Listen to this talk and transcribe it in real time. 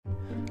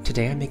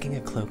Today I'm making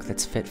a cloak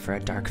that's fit for a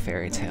dark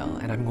fairy tale,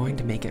 and I'm going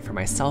to make it for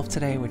myself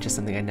today, which is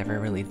something I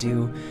never really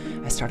do.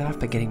 I started off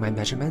by getting my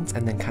measurements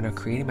and then kind of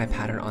creating my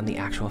pattern on the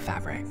actual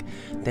fabric.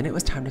 Then it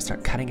was time to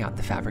start cutting out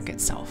the fabric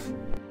itself.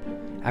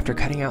 After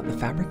cutting out the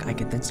fabric, I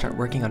could then start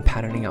working on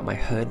patterning out my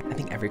hood. I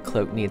think every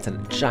cloak needs a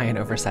giant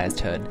oversized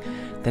hood.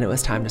 Then it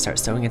was time to start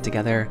sewing it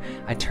together.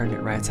 I turned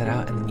it right side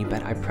out, and then you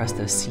bet I pressed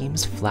those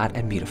seams flat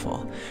and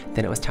beautiful.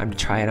 Then it was time to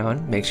try it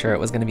on, make sure it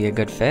was going to be a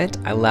good fit.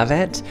 I love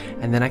it.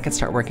 And then I could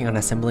start working on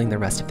assembling the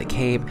rest of the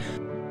cape.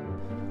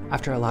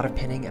 After a lot of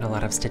pinning and a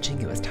lot of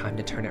stitching, it was time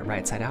to turn it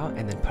right side out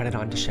and then put it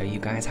on to show you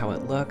guys how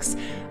it looks.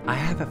 I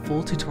have a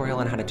full tutorial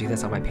on how to do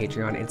this on my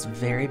Patreon. It's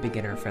very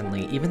beginner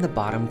friendly. Even the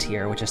bottom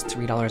tier, which is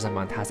 $3 a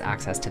month, has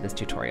access to this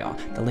tutorial.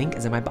 The link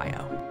is in my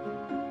bio.